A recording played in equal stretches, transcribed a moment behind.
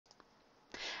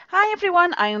Hi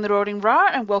everyone, I am the Roaring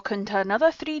Rat and welcome to another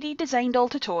 3D Design Doll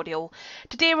tutorial.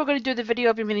 Today we're going to do the video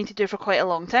I've been meaning to do for quite a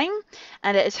long time,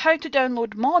 and it is how to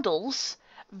download models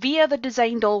via the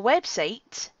Design Doll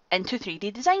website into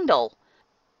 3D Design Doll.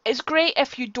 It's great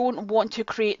if you don't want to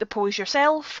create the pose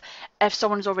yourself. If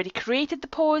someone's already created the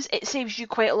pose, it saves you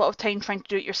quite a lot of time trying to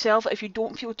do it yourself if you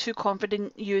don't feel too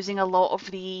confident using a lot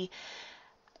of the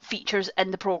features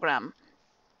in the program.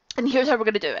 And here's how we're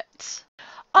going to do it.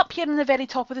 Up here in the very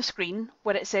top of the screen,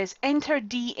 where it says enter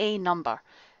DA number.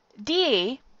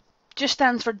 DA just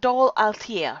stands for Doll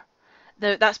Altair.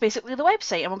 Now, that's basically the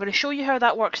website, and we're going to show you how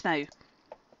that works now.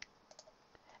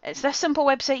 It's this simple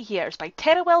website here. It's by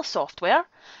Terawell Software.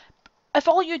 If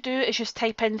all you do is just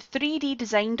type in 3D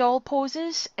Design Doll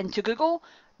poses into Google,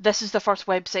 this is the first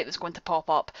website that's going to pop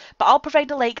up. But I'll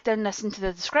provide a link down this into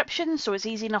the description, so it's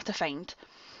easy enough to find.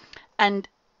 And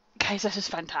guys, this is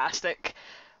fantastic.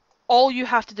 All you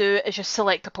have to do is just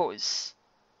select a pose.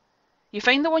 You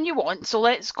find the one you want, so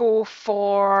let's go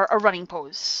for a running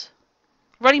pose.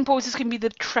 Running poses can be the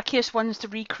trickiest ones to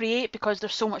recreate because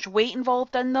there's so much weight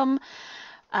involved in them.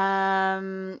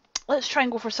 Let's try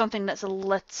and go for something that's a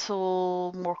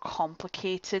little more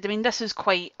complicated. I mean, this is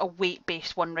quite a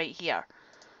weight-based one right here.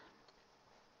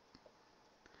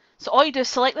 So all you do is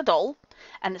select the doll,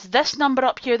 and it's this number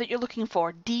up here that you're looking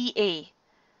for, DA.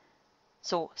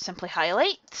 So simply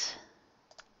highlight,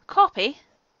 copy,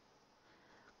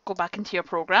 go back into your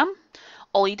program.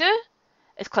 All you do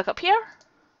is click up here.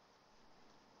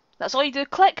 That's all you do.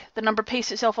 Click, the number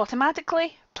pastes itself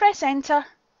automatically, press enter,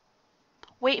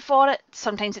 wait for it.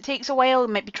 Sometimes it takes a while, it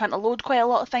might be trying to load quite a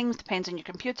lot of things, depends on your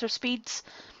computer speeds.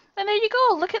 And there you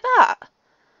go, look at that.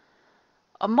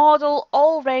 A model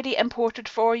already imported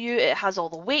for you. It has all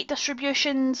the weight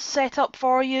distributions set up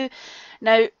for you.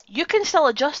 Now, you can still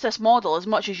adjust this model as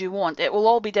much as you want. It will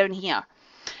all be down here.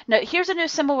 Now, here's a new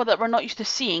symbol that we're not used to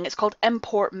seeing. It's called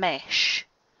import mesh.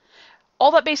 All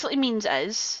that basically means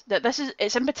is that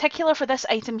it's in particular for this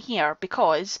item here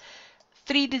because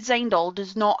 3D Design Doll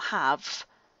does not have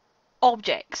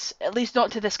objects, at least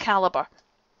not to this caliber.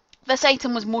 This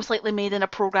item was most likely made in a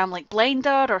program like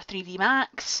Blender or 3D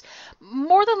Max.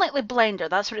 More than likely Blender,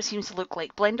 that's what it seems to look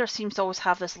like. Blender seems to always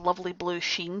have this lovely blue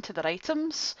sheen to their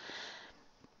items.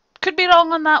 Could be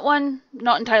wrong on that one,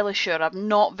 not entirely sure. I'm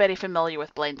not very familiar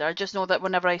with Blender. I just know that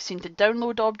whenever I seem to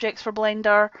download objects for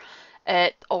Blender,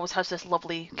 it always has this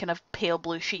lovely kind of pale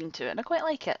blue sheen to it, and I quite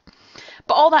like it.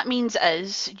 But all that means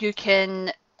is you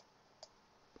can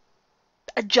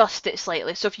adjust it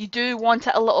slightly. So if you do want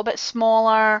it a little bit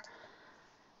smaller,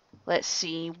 let's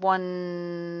see,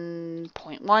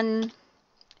 1.1,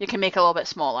 you can make it a little bit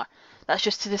smaller. That's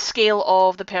just to the scale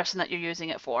of the person that you're using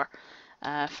it for.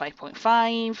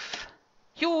 5.5,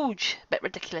 huge, bit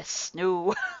ridiculous,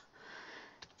 no.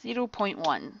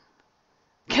 0.1,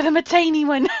 give him a tiny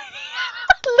one.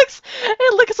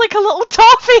 it looks like a little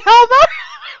toffee hammer.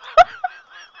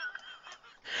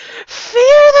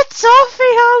 Fear the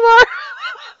toffee hammer.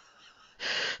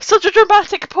 Such a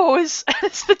dramatic pose, and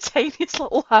it's the tiniest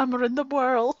little hammer in the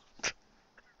world.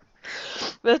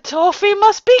 The toffee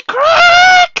must be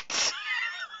cracked!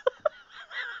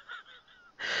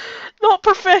 Not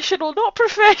professional, not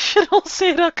professional,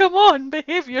 Sarah, come on,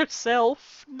 behave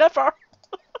yourself. Never.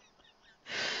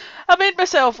 I made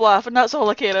myself laugh, and that's all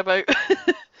I care about.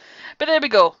 But there we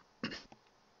go.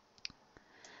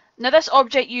 Now this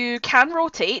object you can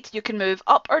rotate, you can move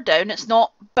up or down, it's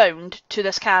not bound to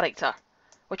this character,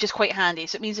 which is quite handy.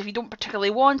 So it means if you don't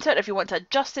particularly want it, if you want to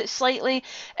adjust it slightly,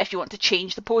 if you want to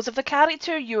change the pose of the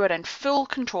character, you are in full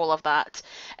control of that.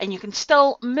 And you can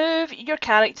still move your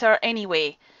character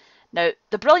anyway. Now,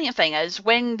 the brilliant thing is,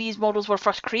 when these models were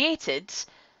first created,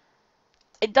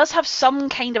 it does have some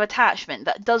kind of attachment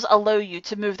that does allow you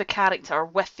to move the character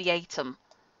with the item.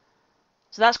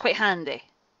 So that's quite handy.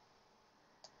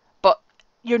 But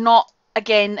you're not,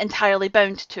 again, entirely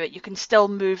bound to it. You can still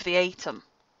move the item.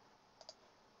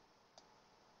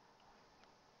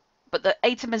 But the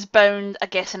item is bound, I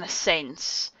guess, in a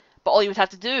sense. But all you would have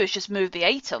to do is just move the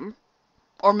item,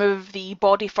 or move the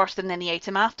body first and then the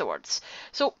item afterwards.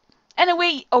 So, in a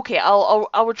way, okay, I'll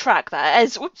retract that. It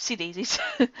is, whoopsie daisies.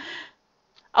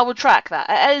 I'll retract that.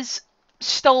 It is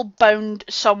still bound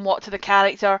somewhat to the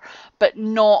character, but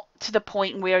not to the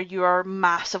point where you are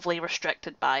massively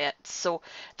restricted by it. So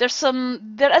there is a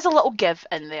little give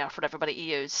in there for everybody to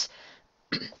use.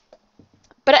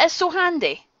 But it is so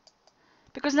handy,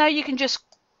 because now you can just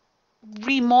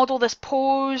remodel this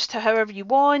pose to however you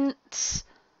want.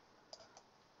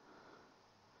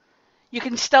 You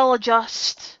can still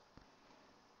adjust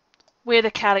where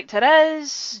the character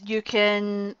is, you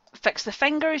can fix the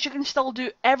fingers, you can still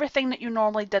do everything that you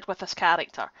normally did with this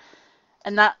character.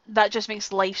 And that just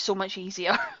makes life so much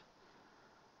easier.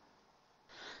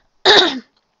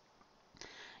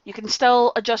 You can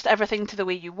still adjust everything to the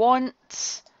way you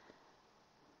want.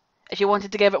 If you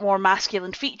wanted to give it more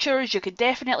masculine features, you could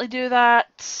definitely do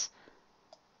that.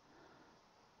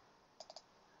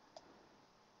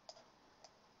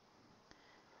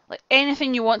 Like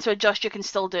anything you want to adjust, you can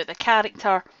still do it. The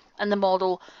character and the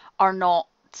model are not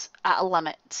at a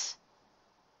limit.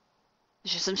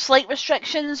 There's just some slight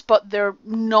restrictions, but they're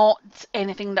not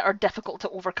anything that are difficult to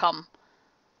overcome.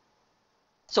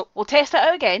 So we'll test it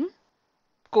out again.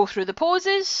 Go through the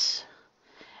poses.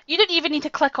 You don't even need to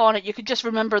click on it, you could just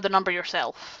remember the number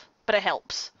yourself, but it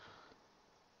helps.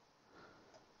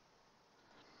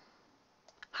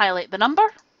 Highlight the number,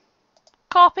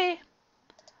 copy,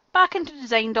 back into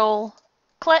Design Doll,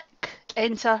 click,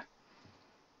 enter,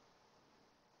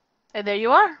 and there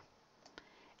you are.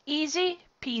 Easy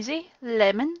peasy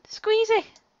lemon squeezy.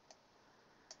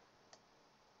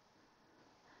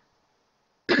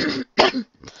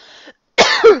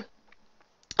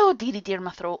 Oh dearie dear,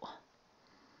 my throat.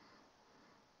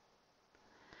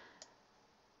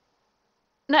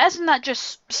 Now isn't that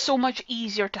just so much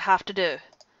easier to have to do?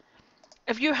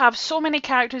 If you have so many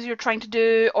characters you're trying to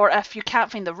do, or if you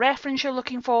can't find the reference you're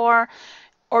looking for,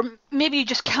 or maybe you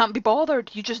just can't be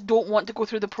bothered, you just don't want to go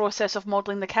through the process of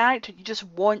modelling the character, you just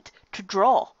want to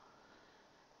draw.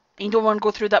 And you don't want to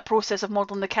go through that process of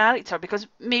modelling the character because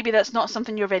maybe that's not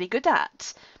something you're very good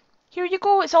at. Here you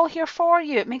go, it's all here for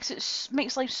you. It makes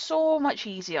life so much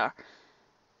easier.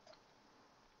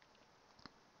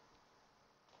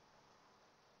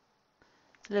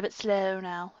 It's a little bit slow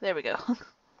now. There we go.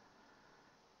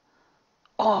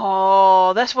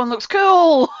 Oh, this one looks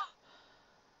cool!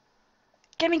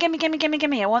 Gimme, gimme, gimme, gimme,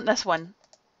 gimme. I want this one.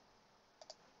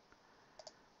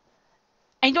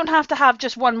 And you don't have to have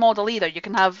just one model either. You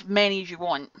can have many as you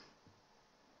want.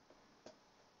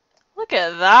 Look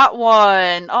at that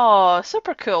one. Oh,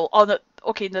 super cool. Oh, no,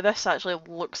 okay, now this actually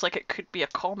looks like it could be a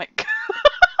comic.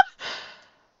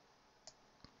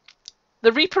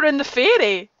 The Reaper and the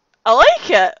Fairy. I like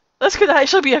it. This could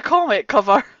actually be a comic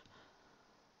cover.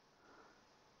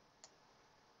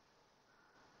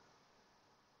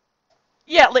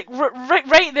 Yeah, like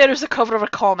right there is the cover of a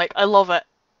comic. I love it.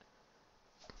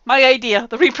 My idea,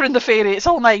 the Reaper and the Fairy. It's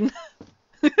all mine.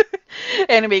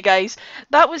 Anyway, guys,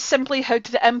 that was simply how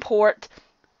to import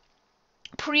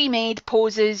pre-made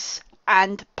poses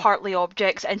and partly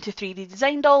objects into 3D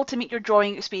Design Doll to make your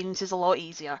drawing experiences a lot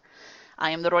easier.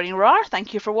 I am the Roaring Roar.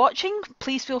 Thank you for watching.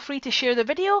 Please feel free to share the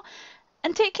video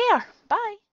and take care. Bye.